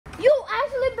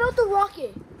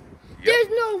rocket. Yep. There's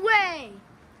no way.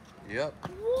 Yep.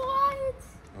 What?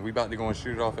 And we about to go and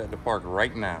shoot it off at the park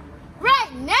right now.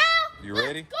 Right now? You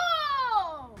ready? Let's go!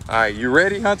 All right, you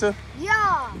ready, Hunter?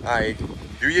 Yeah. All right,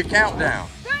 do your countdown.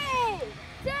 3,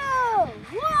 2,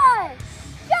 1,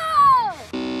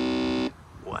 go!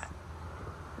 What?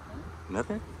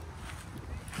 Nothing?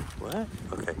 What?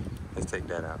 Okay, let's take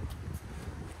that out.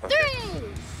 Okay. 3,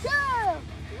 2,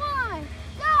 1,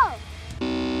 go!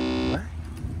 What?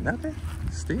 Nothing?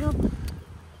 Still?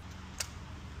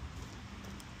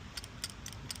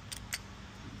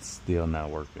 Still not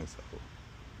working, so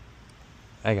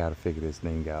I gotta figure this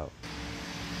thing out.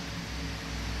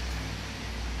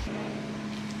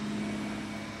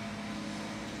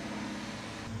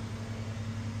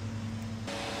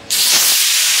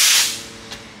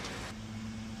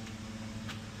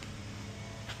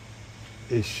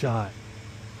 It shot.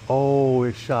 Oh,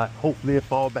 it shot. Hopefully it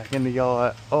fall back in the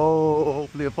yard. Oh,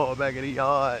 hopefully it fall back in the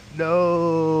yard.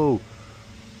 No.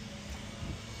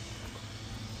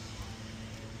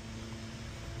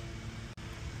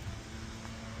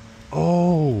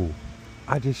 Oh,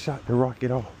 I just shot the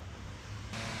rocket off.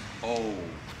 Oh.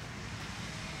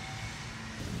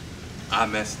 I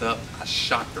messed up. I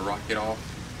shot the rocket off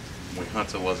when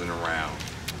Hunter wasn't around.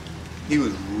 He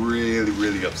was really,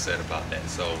 really upset about that.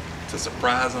 So to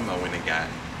surprise him, I went and got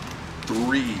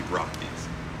 3 rockets.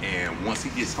 And once he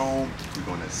gets home, we're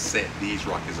gonna set these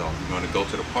rockets off. We're gonna go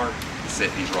to the park and set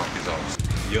these rockets off.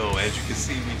 Yo, as you can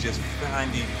see, we just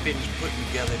finally finished putting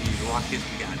together these rockets.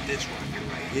 We got this rocket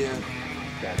right here.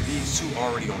 Got these 2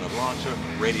 already on the launcher,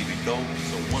 ready to go.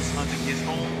 So once Hunter gets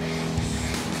home,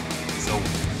 it's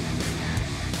over.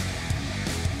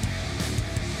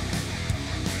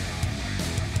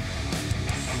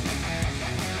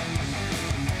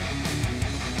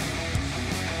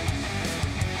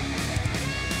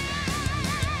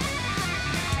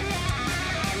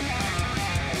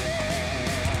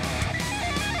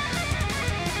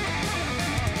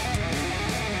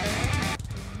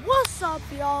 What's up,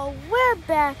 y'all? We're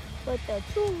back with the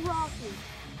 2 Rockies.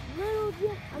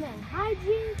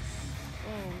 Hijinks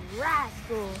and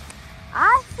Rascal.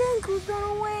 I think who's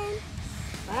gonna win?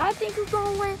 But I think who's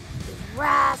gonna win is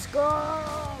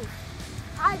Rascal.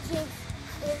 Hijinks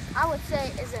is, I would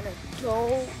say, is an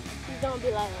adult. He's gonna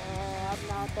be like, I'm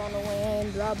not gonna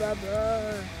win, blah blah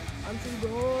blah. I'm too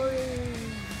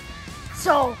boring.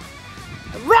 So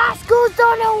Rascal's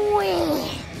gonna win.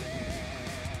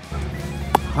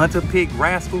 Hunter picked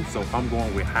Rascal, so I'm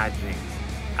going with Hijinks.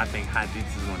 I think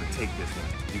Hijinks is going to take this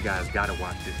one. You guys got to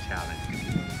watch this challenge.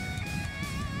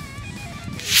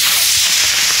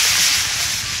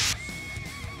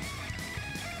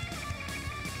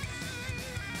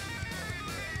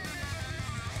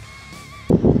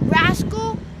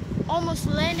 Rascal almost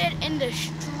landed in the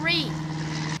street.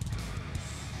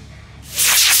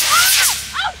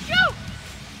 Oh, shoot!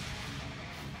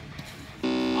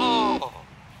 Oh!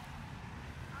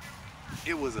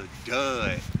 It was a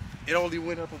dud. It only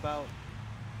went up about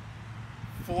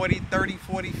 40, 30,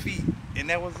 40 feet, and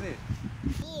that was it.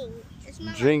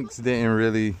 Jinx didn't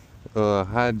really,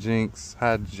 Hijinks,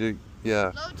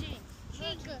 yeah. Low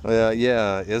jinx.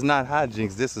 Yeah, it's not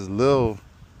Hijinks, this is low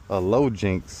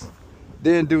jinx.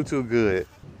 Didn't do too good.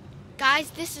 Guys,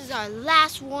 this is our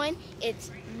last one. It's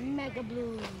Mega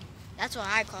Blue. That's what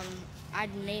I call him. I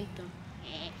named him.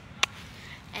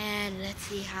 And let's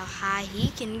see how high he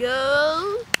can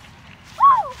go.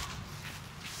 Woo!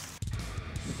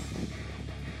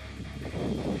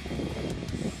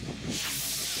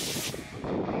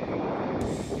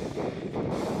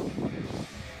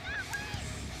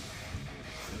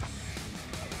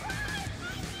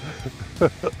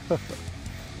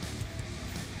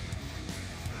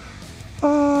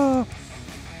 Oh.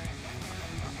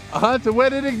 Hunter,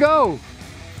 where did it go?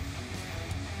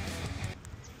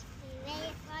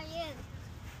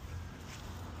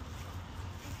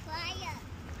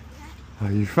 Oh,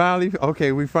 you finally,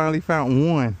 okay, we finally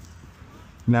found one.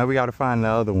 Now we gotta find the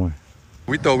other one.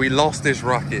 We thought we lost this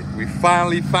rocket. We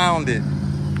finally found it.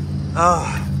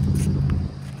 Ah.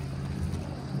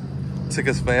 Took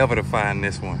us forever to find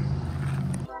this one.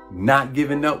 Not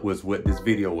giving up was what this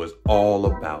video was all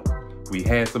about. We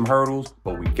had some hurdles,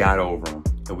 but we got over them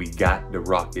and we got the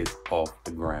rockets off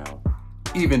the ground.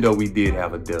 Even though we did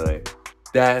have a dud.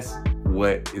 That's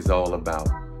what it's all about.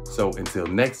 So until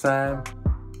next time,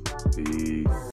 peace.